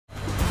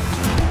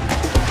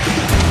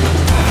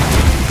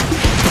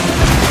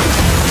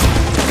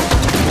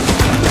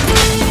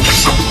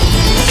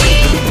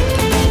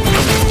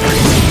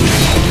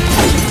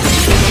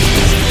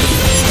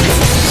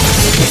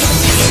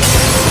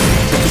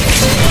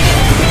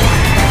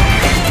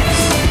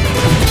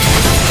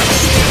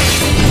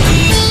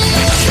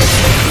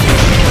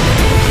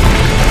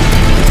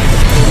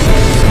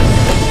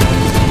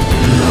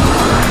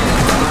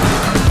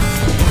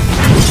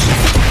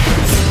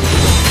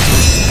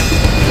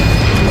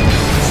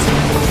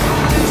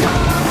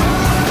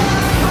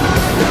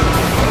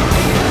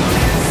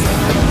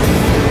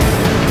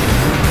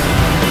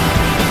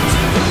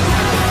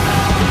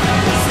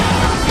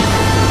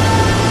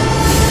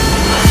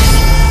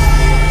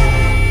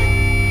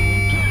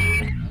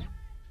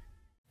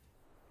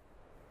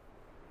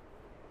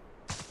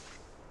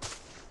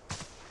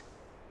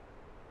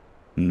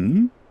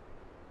ん？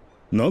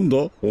なんだ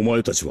お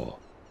前たちは。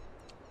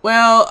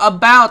Well,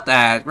 about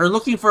that, we're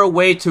looking for a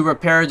way to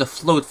repair the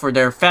float for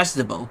their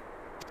festival.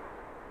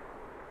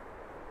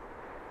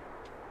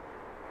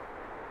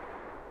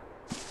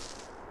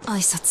 挨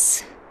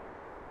拶。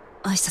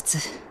挨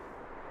拶。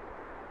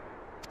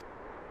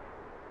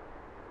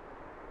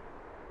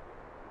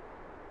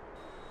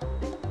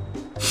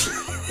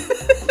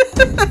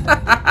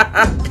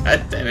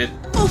God damn it.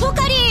 おほ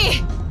かり！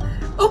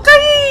おかえ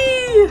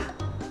り！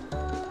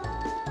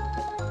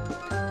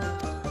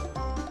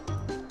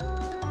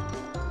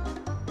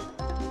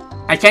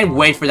 I can't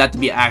wait for that to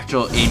be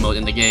actual emote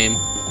in the game.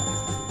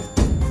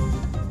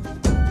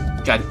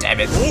 God damn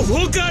it.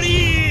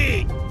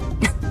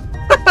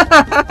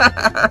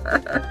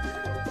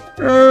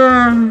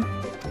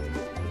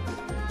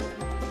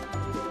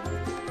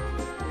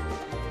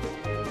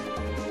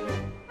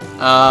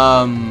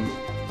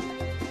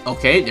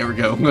 Okay, there we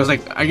go. I was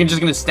like, I'm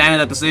just gonna stand in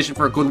that position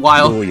for a good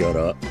while. どうや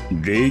ら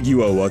礼儀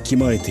はわき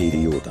まえてい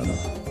るようだな。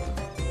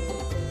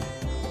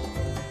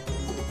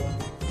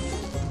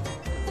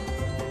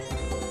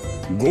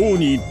郷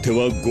に行って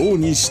は郷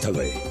に従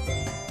え。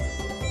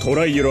ト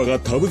ライアラが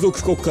多部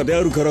族国家であ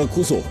るから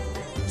こそ、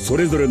そ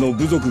れぞれの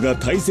部族が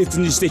大切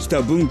にしてき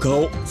た文化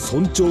を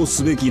尊重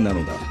すべきな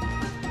のだ。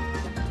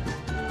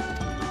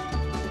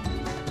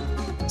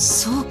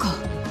そうか。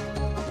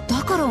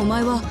だからお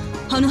前は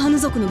ハヌハヌ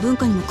族の文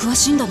化にも詳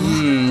しいんだな。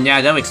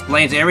Yeah, that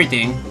explains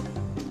everything.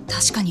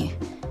 確かに、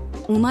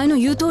お前の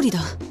言う通りだ。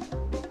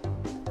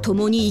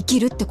共に生き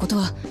るってこと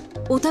は、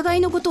お互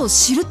いのことを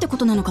知るってこ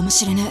となのかも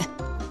しれね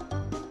え。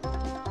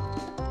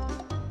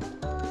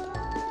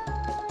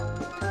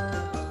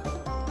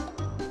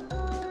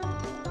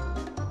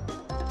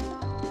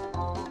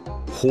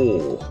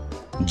ほ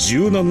う、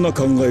柔軟な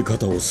考え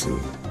方をする。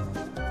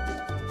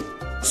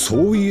そ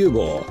ういえ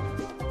ば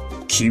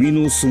君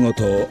の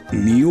姿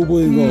見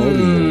覚えがある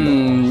よう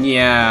な。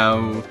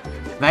Yeah,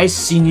 I've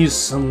seen you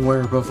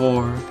somewhere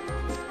before.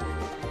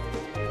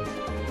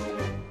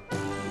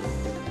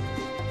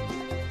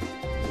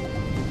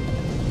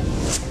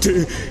 っ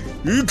て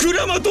ウク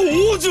ラマと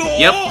王女。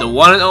 Yep, the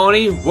one and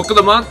only Wuk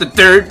Lamat, the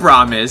third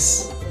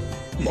promise.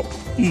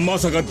 ま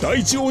さか第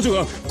一王女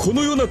がこ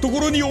のようなと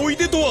ころにおい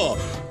でとは。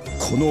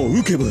この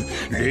ウケブ、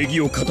礼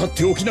儀を語っ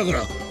ておきなが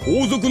ら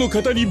王族の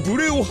方に無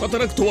礼を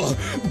働くとは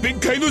弁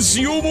解の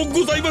しようも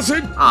ございませ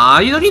ん。You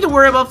don't need to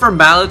worry about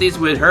formalities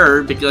with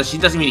her because she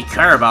doesn't really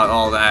care about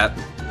all that.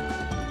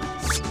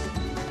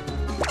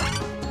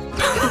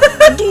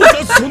 どう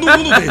だそのも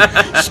ので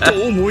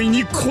人思い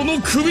にこ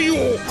の首を。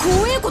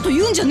怖えこと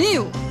言うんじゃねえ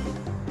よ。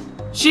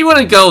She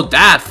wouldn't go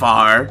that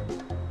far.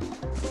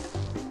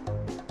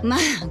 まあ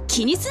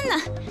気にすんな。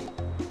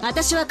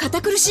私は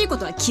堅苦しいこ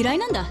とは嫌い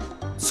なんだ。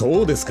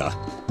そうですか。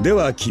で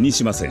は気に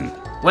しません。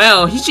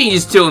Well, he changed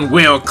his tune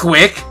real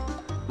quick.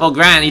 Well,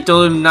 Grant, he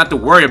told him not to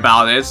worry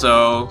about it,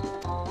 so.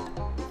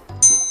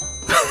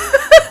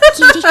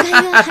 切り替え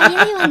は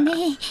早いわね。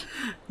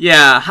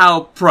Yeah,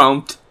 how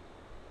prompt.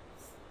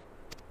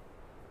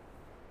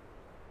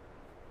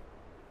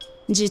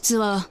 実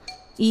は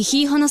イ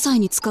ヒイ花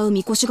祭に使う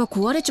みこしが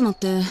壊れちまっ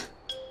て、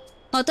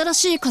新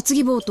しい担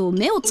ぎ棒と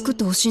目を作っ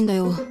てほしいんだ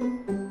よ。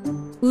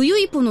ウユ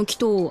イポの木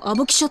とア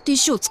ボキシャって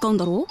石を使うん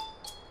だろ？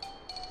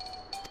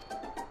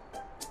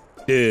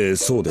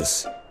そうで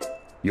す。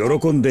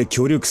喜んで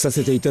協力さ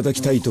せていただ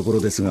きたいとこ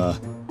ろですが、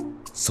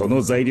そ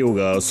の材料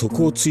が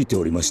底をついて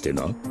おりまして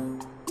な。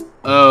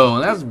Oh,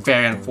 that's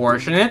very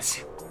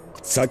unfortunate.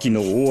 先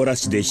の大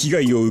嵐で被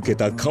害を受け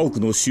た家屋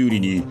の修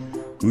理に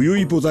ウユ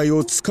イポ材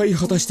を使い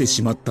果たして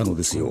しまったの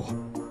ですよ。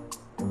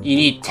You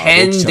need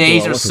 10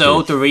 days or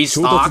so to 調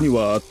restock. 達に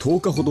は10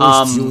日ほ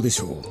ど必要で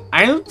しょう。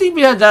I don't think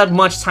we had that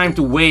much time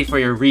to wait for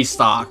your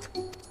restock.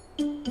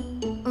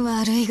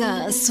 悪い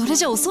が、それ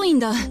じゃ遅いん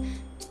だ。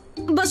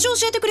場所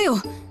教えてくれよ。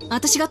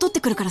私が取って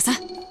くるからさ。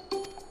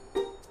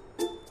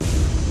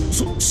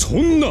そ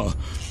んな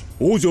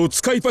王女を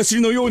使い走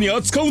りのように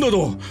扱うな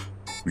ど、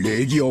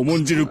礼儀を重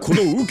んじるこ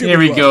の受け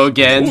身は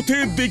到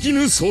底でき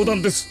ぬ相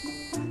談です。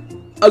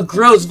A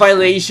gross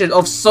violation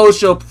of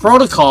social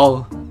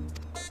protocol.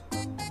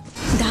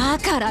 だ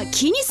から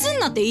気にすん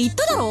なって言っ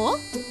ただろ。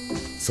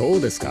そ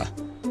うですか。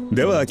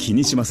では気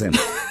にしません。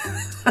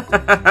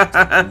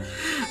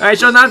I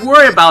shall not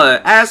worry about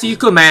it, as you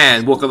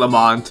command, Wuk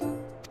Lamat.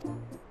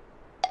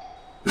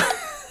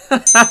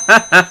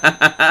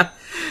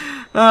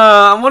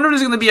 I wonder if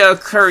there's gonna be a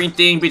recurring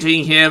thing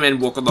between him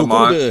and Wuk ところ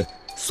Lamat. で、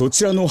そ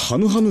ちらのハ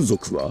ヌハヌ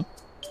族は？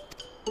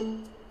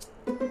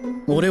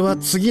俺は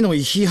次の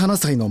イヒイ花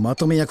祭のま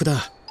とめ役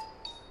だ。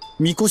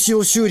みこし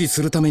を修理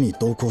するために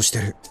同行して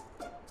る。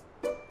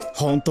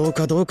本当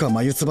かどうか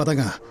眉唾だ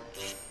が、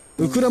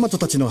ウクラマト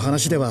たちの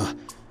話では、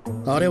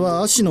あれ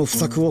は足の不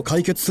作を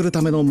解決する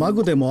ためのマ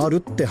グでもある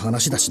って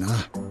話だしな。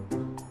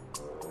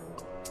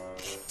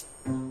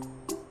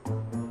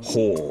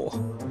ほ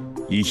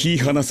う、イヒイ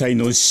花祭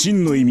の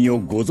真の意味を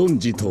ご存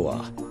知と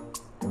は。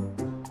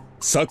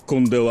昨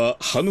今では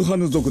ハヌハ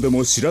ヌ族で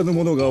も知らぬ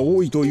者が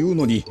多いという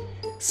のに、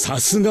さ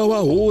すが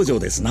は王女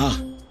ですな。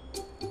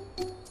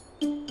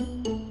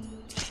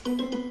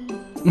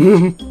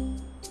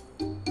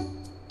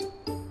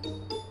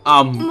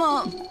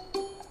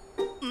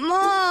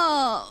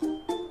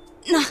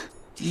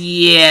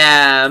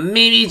Yeah,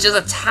 maybe just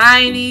a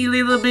tiny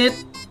little bit.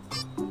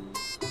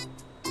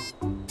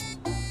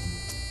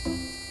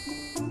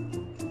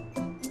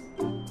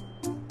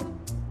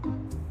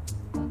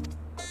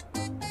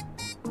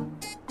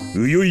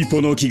ウユイ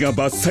ポの木が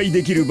伐採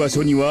できる場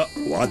所には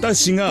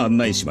私が案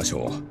内しまし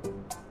ょ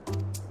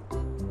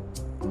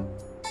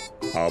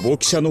う。アボ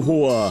記者の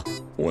方は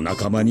お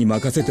仲間に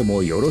任せて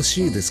もよろ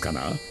しいですか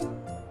な。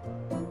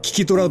キ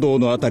キトラ道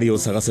のあたりを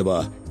探せ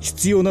ば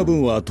必要な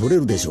分は取れ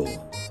るでしょう。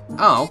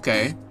Oh,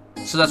 okay.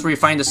 So that's where you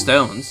find the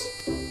stones.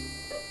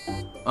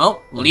 Well,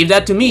 leave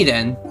that to me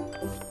then.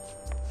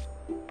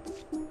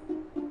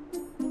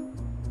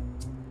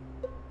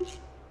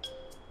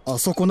 あ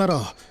そこな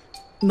ら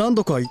何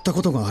度か行った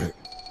ことがある。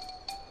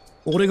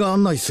俺が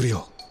案内する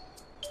よ。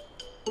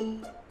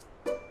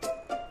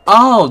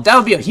Oh, that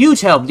would be a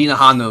huge help, Lina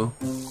Hanu.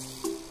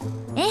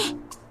 ええ、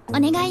お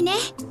願いね。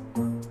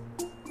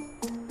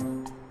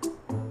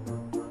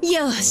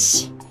よ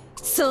し、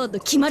そうと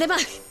決まれば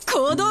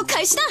行動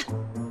開始だ。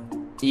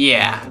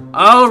Yeah,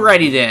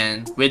 alrighty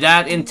then. With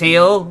that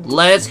entail,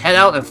 let's head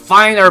out and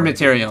find our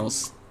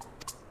materials.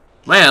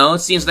 Well, it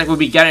seems like we'll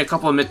be getting a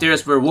couple of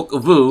materials for Wuk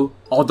Lamat,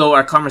 although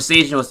our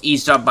conversation was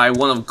eavesdropped by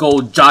one of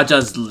Gold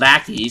Jaja's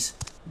lackeys.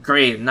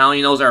 Great, now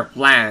he knows our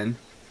plan.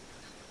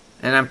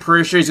 And I'm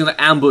pretty sure he's gonna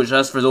ambush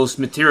us for those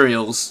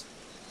materials.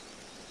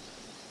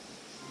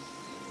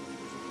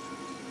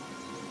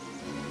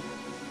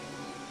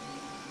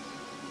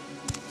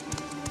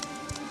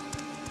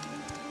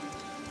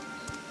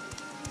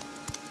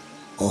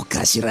 O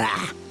頭、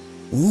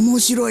面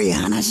白い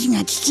話が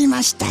聞き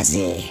ました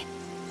ぜ。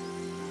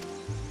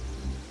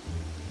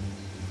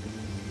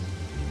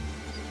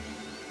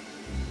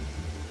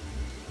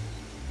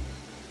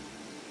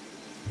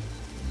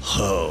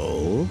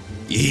ほ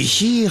う、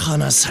いい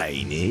花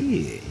祭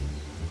ね。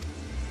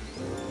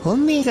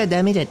本命が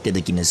ダメだった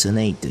時の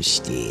備えと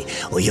して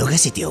泳が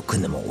せておく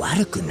のも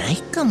悪くない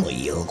かも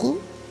よ。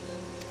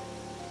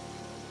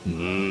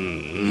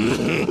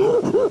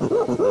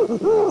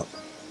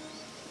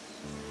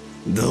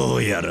ど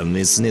うやら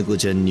メス猫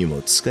ちゃんに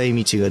も使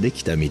い道がで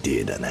きたみて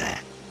えだな。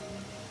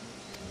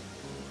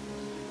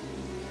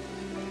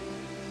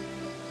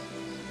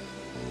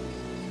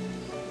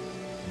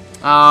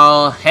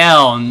Oh,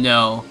 hell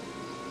no.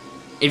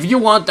 If you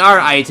want our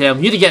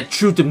item, you need to get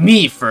through to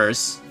me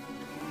first.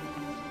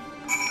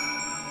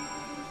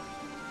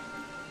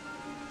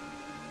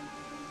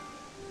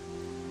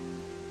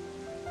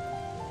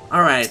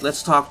 Alright,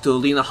 let's talk to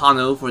Lina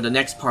Hanu for the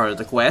next part of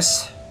the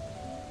quest.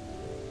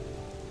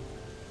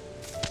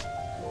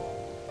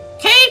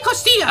 Cave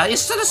Costilla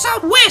is to the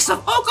southwest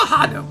of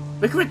Okahano.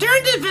 We can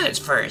return to the village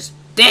first,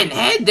 then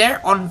head there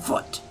on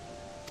foot.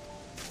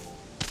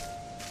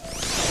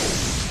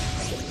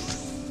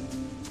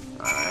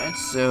 Alright,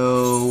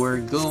 so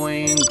we're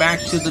going back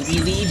to the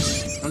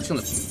village. I'm just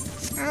gonna...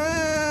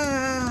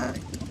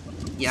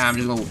 yeah, I'm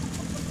just gonna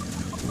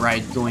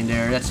ride going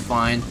there. That's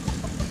fine.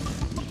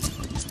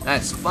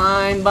 That's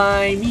fine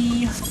by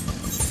me.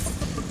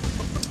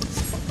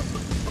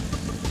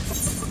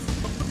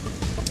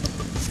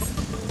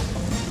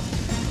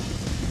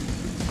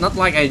 Not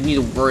like I need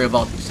to worry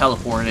about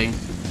teleporting.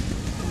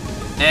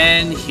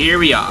 And here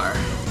we are.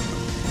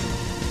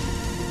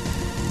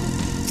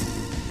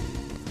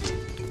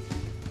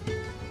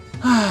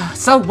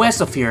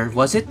 Southwest of here,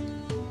 was it?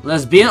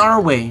 Let's be on our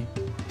way.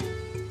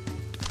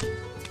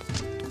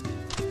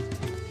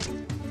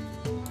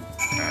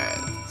 Alright,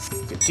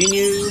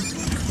 continue.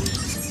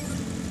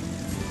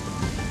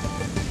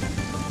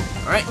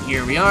 Alright,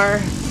 here we are.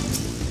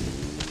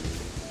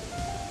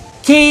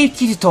 Cave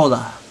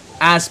Kititola,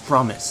 as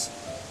promised.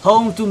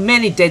 Home to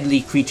many deadly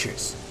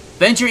creatures.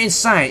 Venture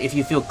inside if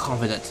you feel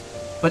confident,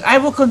 but I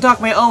will conduct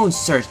my own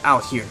search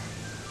out here.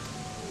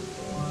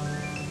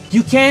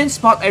 You can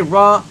spot a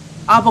raw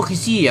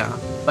Eorzea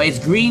by its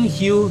green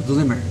hue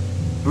glimmer.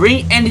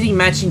 Bring anything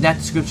matching that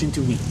description to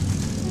me.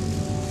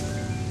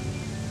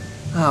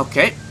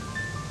 Okay.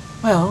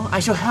 Well, I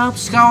shall help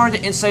scour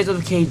the inside of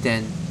the cave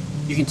then.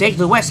 You can take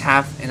the west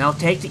half and I'll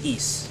take the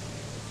east.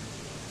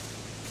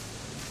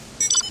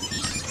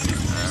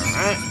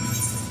 Alright.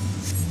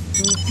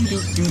 And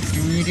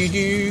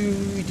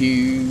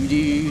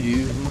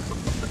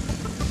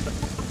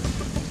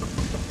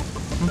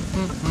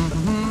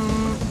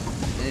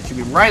it should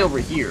be right over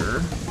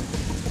here.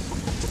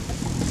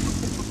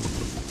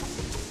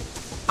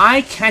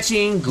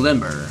 Eye-catching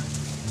glimmer.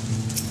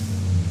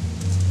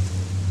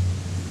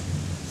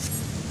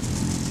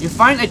 You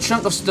find a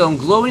chunk of stone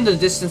glowing in the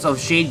distance of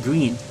shade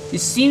green. It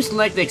seems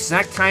like the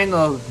exact kind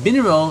of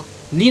mineral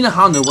Lina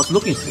Hanu was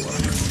looking for.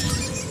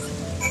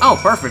 Oh,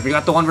 perfect. We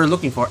got the one we're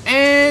looking for.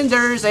 And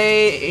there's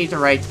a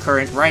aetheryte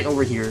current right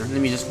over here.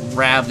 Let me just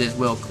grab this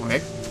real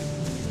quick.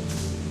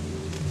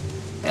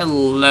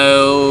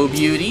 Hello,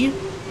 beauty.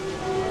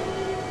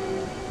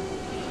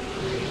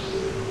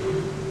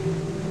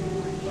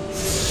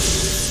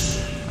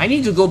 I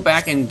need to go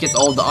back and get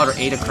all the other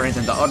Ada currents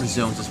and the other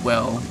zones as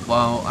well.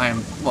 Well,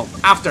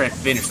 after I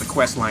finish the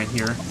quest line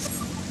here.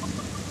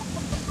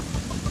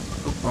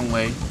 Oh, wrong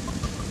way.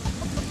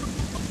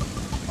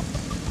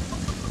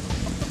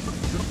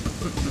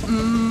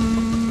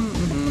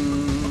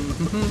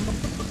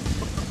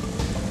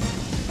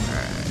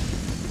 Alright.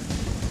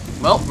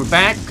 Well, we're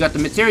back. Got the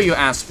material you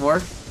asked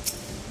for.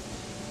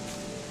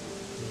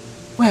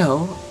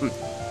 Well,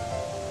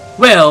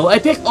 I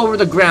picked over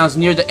the grounds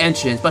near the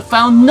entrance, but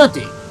found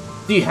nothing.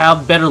 Do you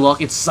have better luck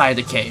inside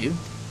the cave?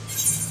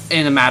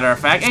 And a matter of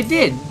fact, I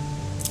did.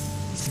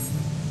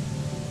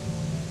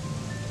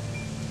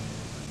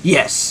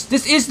 Yes,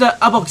 this is the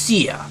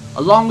Eorzea.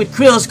 Along with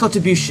Krill's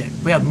contribution,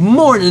 we have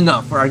more than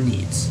enough for our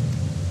needs.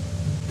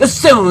 The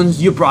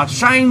stones you brought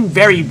shine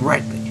very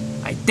brightly.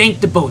 I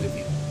thank the both of you.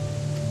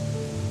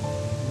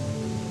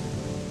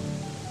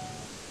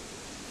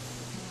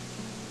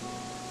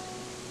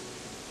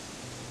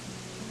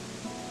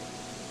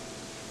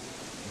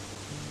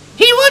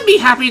 He would be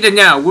happy to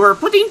know we're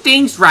putting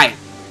things right.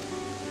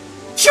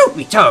 Truth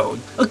be told,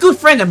 a good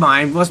friend of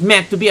mine was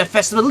meant to be a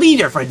festival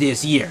leader for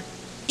this year,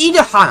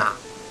 Hana.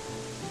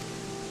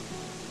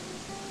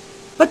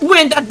 But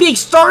when that big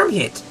storm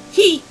hit,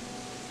 he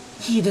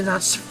did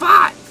not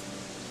survive.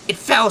 It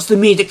falls to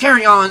me to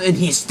carry on in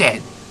his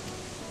stead.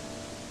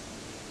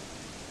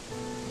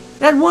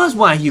 That was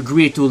why you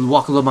agreed to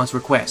Wuk Lamat's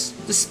request,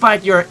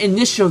 despite your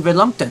initial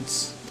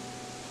reluctance.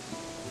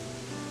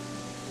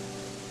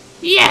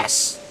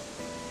 Yes,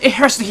 it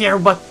hurts to hear,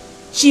 but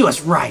she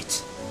was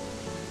right.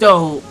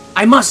 Though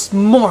I must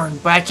mourn,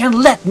 but I can't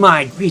let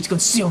my grief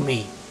consume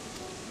me.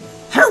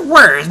 Her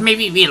words made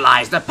me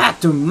realize the path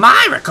to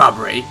my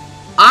recovery,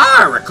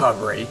 our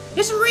recovery,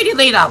 is already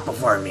laid out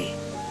before me,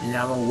 and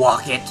I will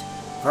walk it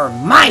for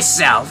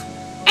myself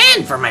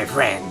and for my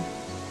friend.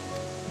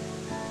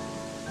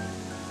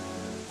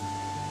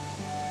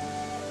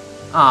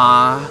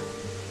 Ah,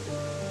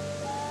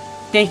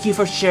 thank you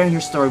for sharing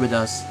your story with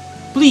us.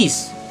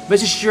 Please,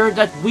 rest assured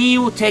that we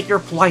will take your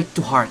plight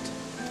to heart.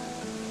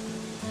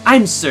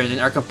 I'm certain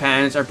our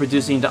companions are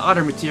producing the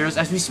other materials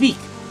as we speak.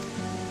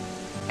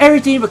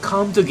 Everything will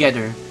come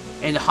together,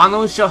 and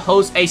Hano shall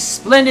host a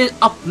splendid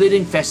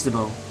uplifting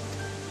festival.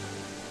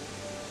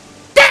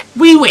 That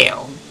we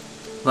will!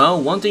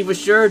 Well, one thing for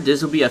sure,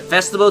 this will be a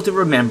festival to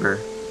remember.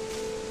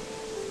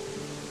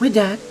 With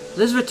that,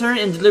 let's return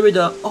and deliver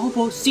the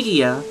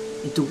Eorzea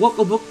into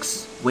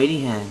Wuk's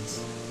waiting hands.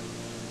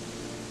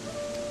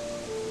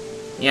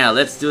 Yeah,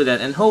 let's do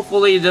that, and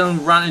hopefully they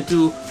don't run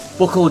into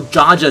Boko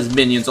Jaja's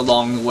minions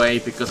along the way,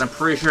 because I'm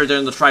pretty sure they're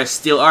gonna try to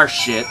steal our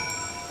shit.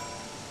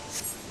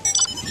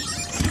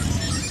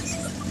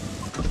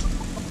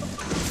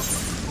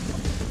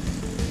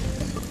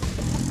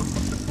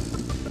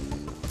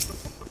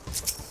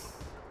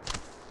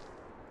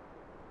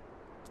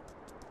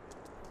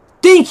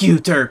 Thank you,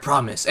 Third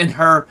Promise, and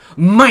her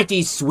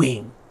mighty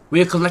swing. We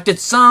have collected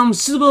some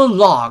suitable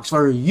logs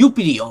for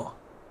Tuliyollal.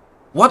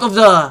 What of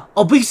the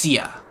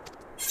Eorzea?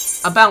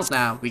 About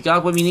now, we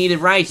got what we needed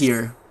right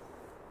here.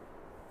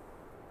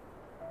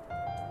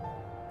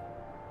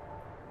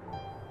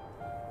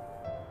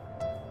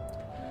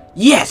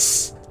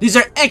 Yes! These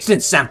are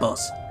excellent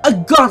samples! A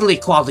godly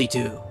quality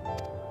too!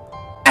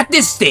 At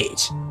this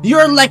stage,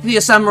 you're likely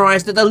to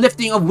summarize that the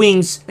lifting of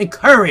wings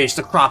encouraged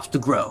the crops to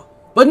grow.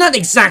 But not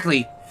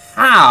exactly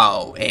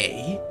how,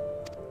 eh?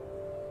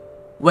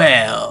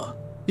 Well,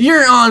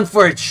 you're on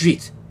for a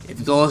treat.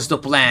 If it goes to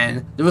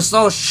plan, the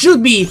result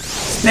should be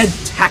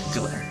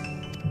spectacular.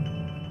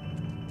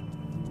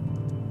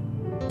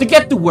 To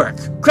get to work,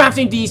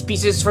 crafting these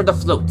pieces for the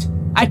float,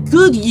 I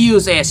could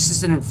use an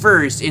assistant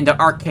first in the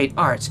arcane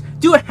arts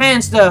to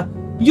enhance the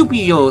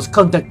Tuliyollal's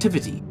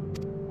conductivity.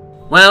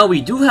 Well,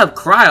 we do have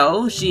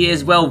Cryo. She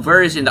is well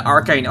versed in the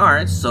arcane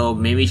arts, so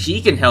maybe she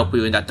can help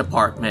you in that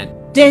department.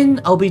 Then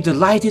I'll be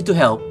delighted to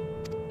help.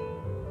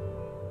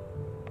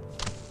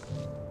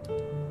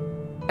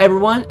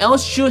 Everyone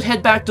else should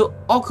head back to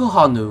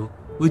Okuhanu.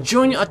 We'll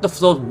join you at the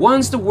float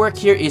once the work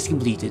here is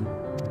completed.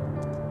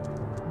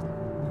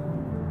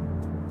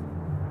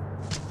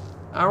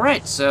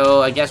 Alright,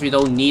 so I guess we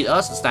don't need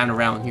us to stand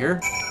around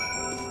here.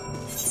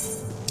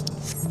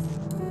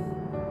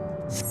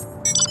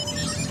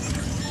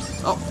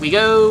 Oh, we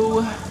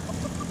go!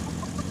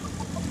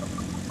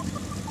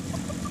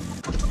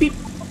 Beep!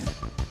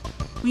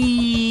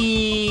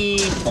 Wee!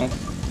 Bonk.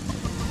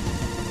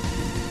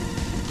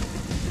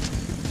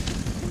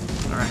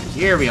 Alright,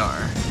 here we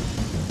are.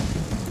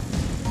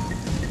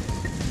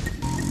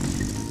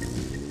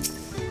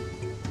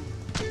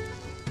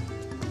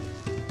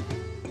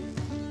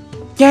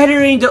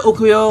 Gathering the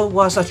Okuyo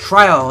was a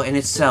trial in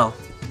itself.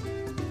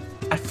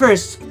 At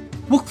first,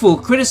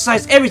 Wukfu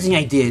criticized everything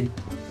I did.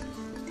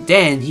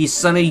 Then he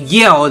suddenly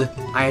yelled,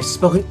 I have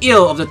spoken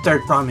ill of the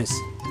Third Promise,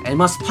 and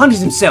must punish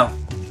himself,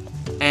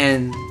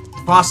 and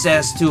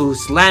processed to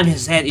slam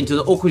his head into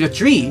the Okuyo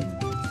tree.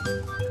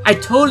 I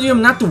told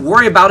him not to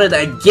worry about it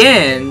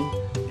again,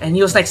 and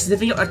he was like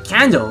sniffing a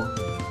candle.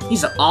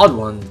 He's an odd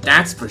one,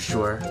 that's for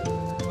sure.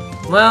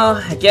 Well,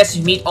 I guess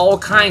you meet all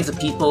kinds of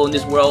people in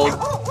this world.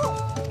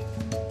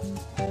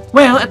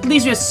 Well, at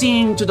least we're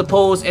seeing to the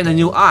pose and a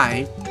new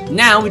eye.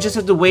 Now we just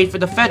have to wait for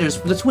the feathers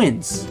from the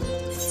twins.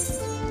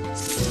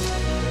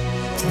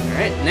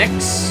 Alright,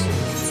 next.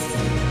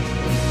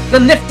 The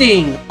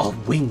lifting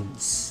of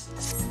wings.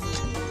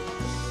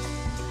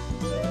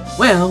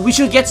 Well, we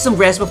should get some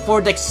rest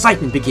before the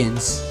excitement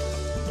begins.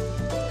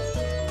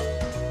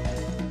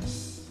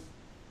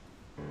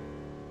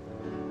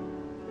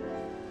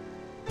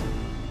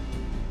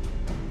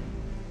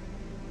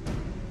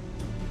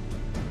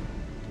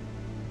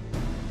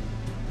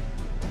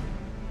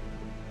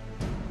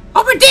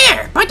 Over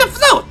there, by the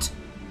float!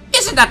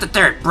 Isn't that the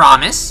third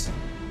promise?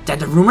 Then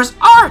the rumors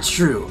are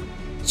true.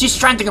 She's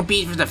trying to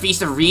compete for the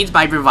Feast of Reeds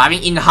by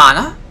reviving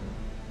Inhana?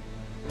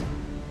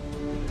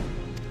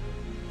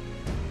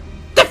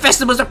 The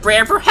festival is a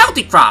prayer for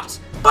healthy crops,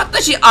 but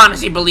does she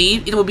honestly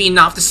believe it will be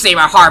enough to save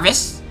our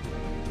harvest?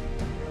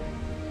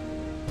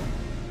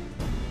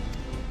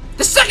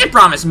 The second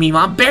promise,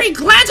 Mima, barely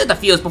glanced at the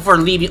fields before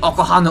leaving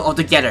Okohano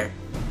altogether.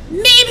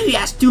 Maybe we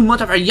asked too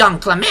much of our young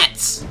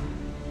claimants.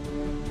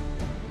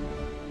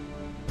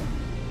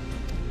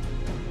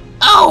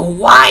 Oh,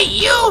 why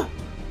you?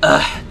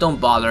 Don't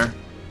bother.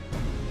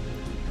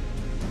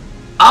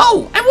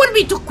 Oh, I wouldn't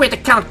be too quick to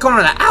count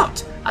Corona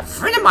out. A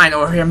friend of mine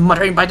over here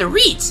muttering by the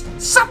reeds.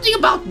 Something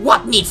about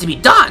what needs to be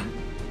done.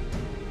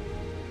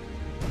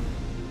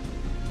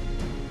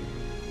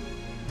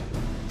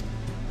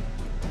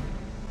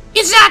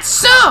 Is that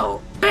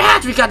so?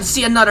 Perhaps we got to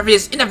see another of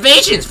his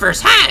innovations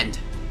firsthand.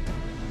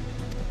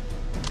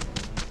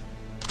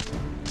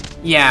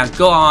 Yeah,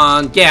 go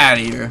on, get out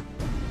of here.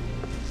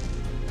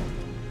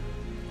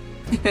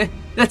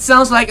 That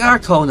sounds like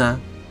Arcona.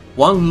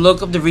 One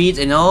look of the reeds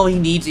and all he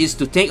needs is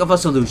to think of a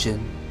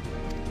solution.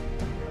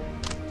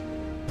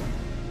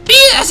 Be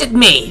it as it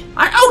may,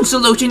 our own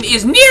solution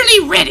is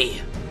nearly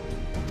ready.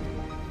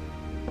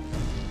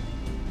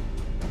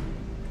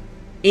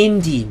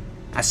 Indeed.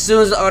 As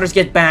soon as the others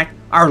get back,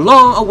 our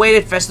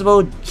long-awaited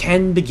festival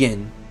can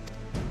begin.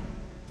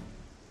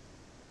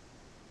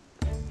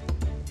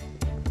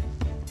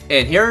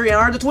 And here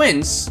are the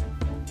twins.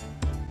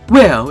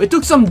 Well, it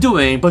took some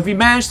doing, but we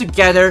managed to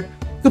gather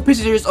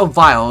competitors of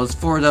vials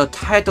for the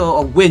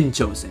title of Wind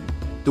Chosen.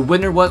 The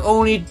winner was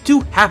only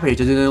too happy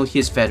to denote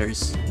his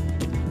feathers.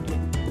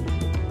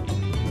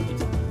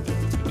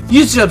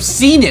 You should have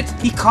seen it!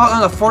 He caught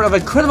on a fort of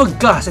incredible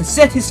gust and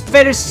set his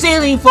feathers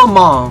sailing for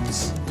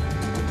moms.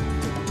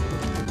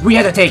 We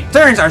had to take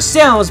turns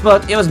ourselves,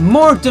 but it was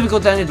more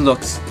difficult than it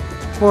looks.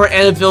 Poor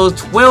Annabelle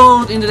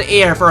twirled into the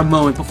air for a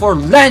moment before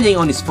landing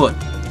on his foot.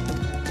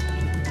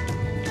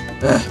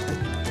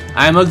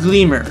 I'm a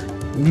gleamer.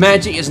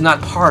 Magic is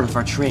not part of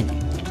our training.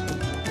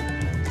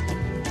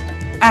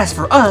 As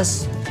for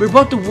us, we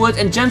brought the wood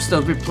and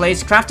gemstones we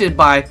placed crafted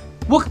by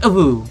Wuk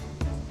Lamat.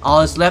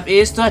 All that's left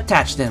is to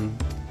attach them.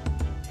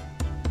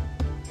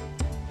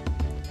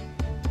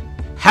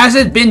 Has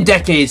it been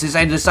decades since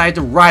I decided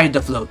to ride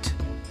the float?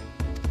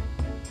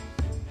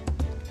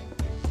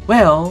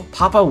 Well,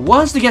 Papa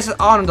was the guest of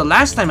honor the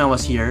last time I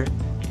was here.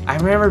 I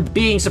remember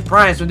being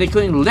surprised when they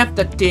couldn't lift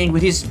that thing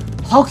with his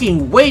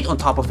hulking weight on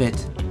top of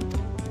it.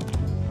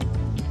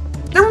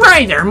 The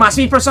rider must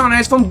be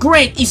personalized from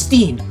great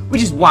esteem,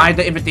 which is why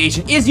the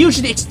invitation is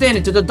usually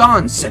extended to the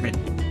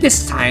Dawnservant.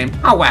 This time,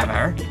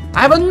 however,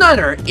 I have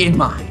another in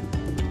mind.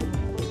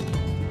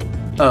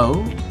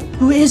 Oh?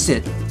 Who is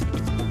it?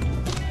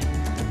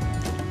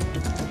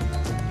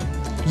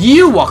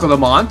 You, Wuk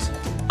Lamat!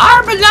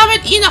 Our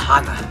beloved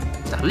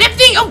Inhana, the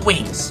lifting of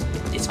wings.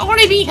 It's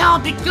only being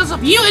held because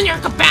of you and your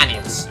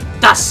companions.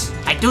 Thus,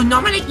 I do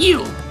nominate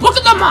you, Wuk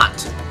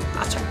Lamat,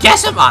 as your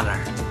guest of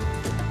honor.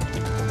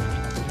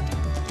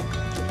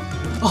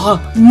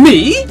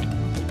 Me?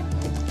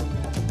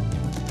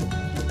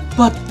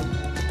 But...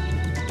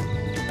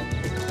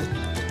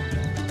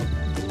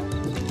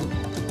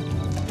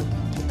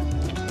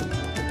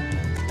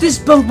 this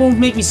bump won't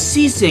make me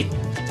seasick,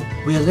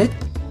 will it?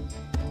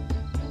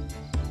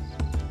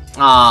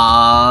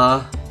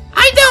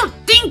 I don't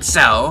think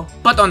so,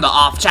 but on the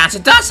off chance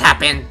it does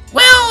happen,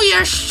 well,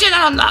 you're shit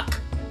out of luck.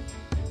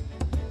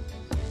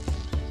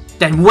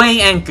 Then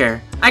weigh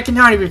anchor. I can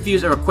hardly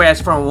refuse a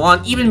request from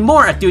one even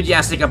more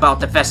enthusiastic about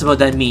the festival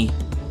than me.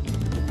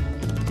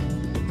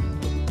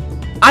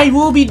 I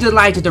will be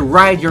delighted to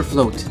ride your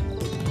float.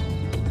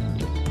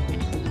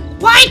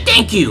 Why,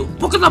 thank you,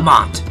 Wuk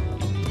Lamat.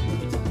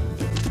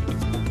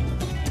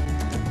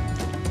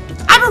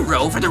 I'm a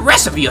row for the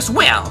rest of you as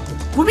well.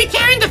 We'll be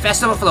carrying the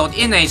festival float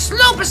in a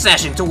slow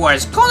procession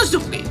towards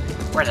Konosuke,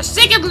 where the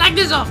sacred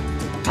likeness of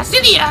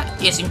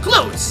Cassilia is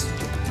enclosed.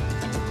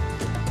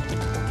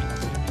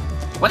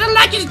 What I'd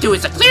like you to do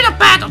is to clear the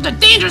path of the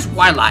dangerous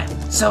wildlife,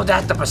 so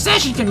that the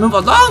procession can move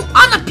along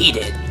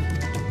unimpeded.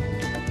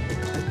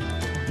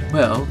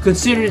 Well,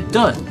 consider it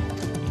done.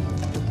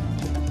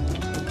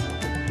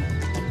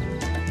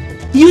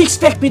 You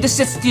expect me to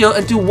sit still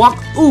until Wuk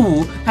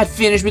Lamat had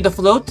finished with the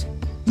float?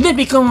 Let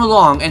me come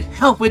along and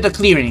help with the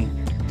clearing.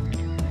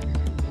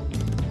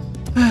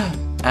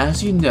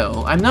 As you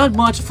know, I'm not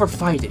much for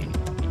fighting.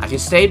 I can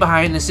stay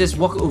behind and assist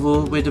Wuk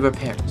Lamat with the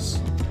repairs.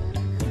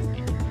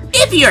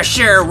 If you're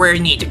sure where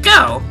you need to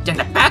go, then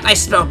the path I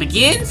spell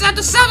begins at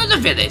the south of the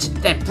village,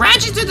 then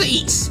branches to the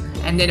east,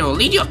 and then it will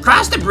lead you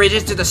across the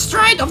bridges to the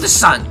stride of the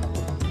sun.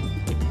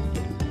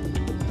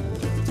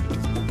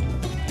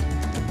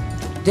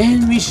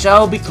 Then we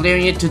shall be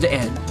clearing it to the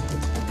end.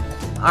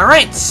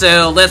 Alright,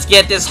 so let's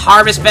get this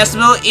harvest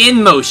festival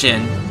in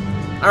motion.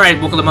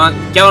 Alright, Wuk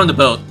Lamat, get on the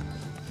boat.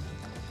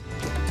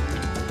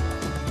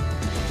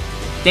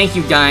 Thank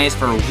you guys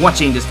for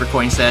watching this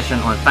recording session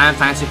on Final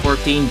Fantasy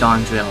XIV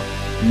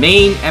Dawntrail,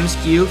 main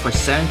MSQ for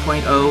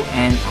 7.0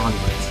 and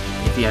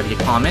onwards. If you have any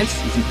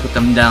comments, you can put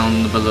them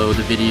down below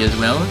the video as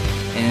well.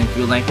 And if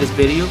you like this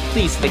video,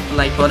 please click the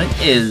like button,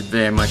 it is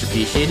very much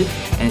appreciated.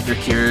 And if you're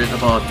curious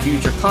about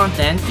future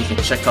content, you can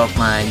check out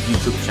my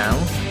YouTube channel.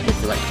 And if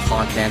you like the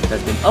content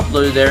that's been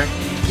uploaded there,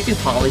 you can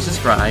probably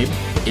subscribe.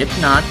 If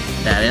not,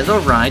 that is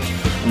alright.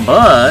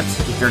 But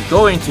if you're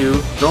going to,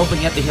 don't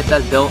forget to hit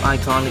that bell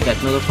icon to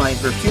get notified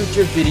for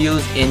future videos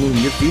in the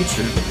near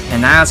future.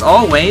 And as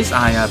always,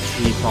 I have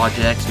 3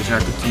 projects which are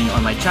continuing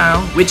on my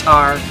channel, which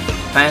are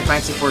Final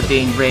Fantasy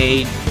XIV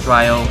Raid,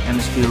 Trial,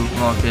 MSQ,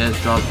 Rockets,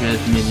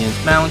 Dropkits, Minions,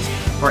 Mounts,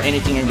 or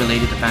anything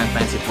related to Final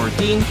Fantasy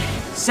XIV.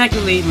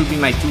 Secondly will be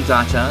my 2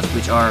 gachas,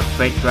 which are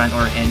Great Grand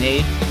or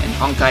NA and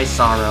Honkai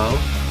Sorrow.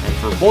 And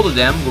for both of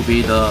them will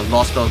be the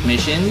Lost Belt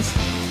missions,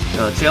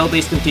 the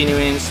trail-based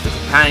continuance, the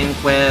companion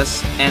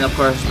quests, and of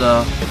course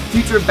the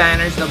future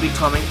banners that will be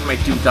coming for my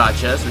 2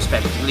 gachas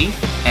respectively.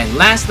 And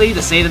lastly,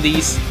 to say the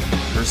least,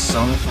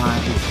 Persona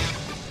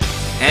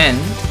 5. And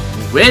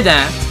with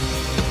that,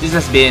 this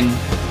has been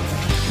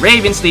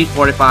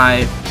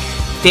Ravensleep45.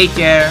 Take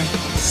care,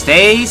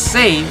 stay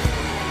safe,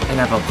 and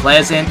have a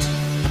pleasant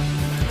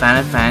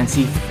Final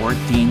Fantasy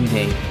XIV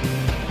day.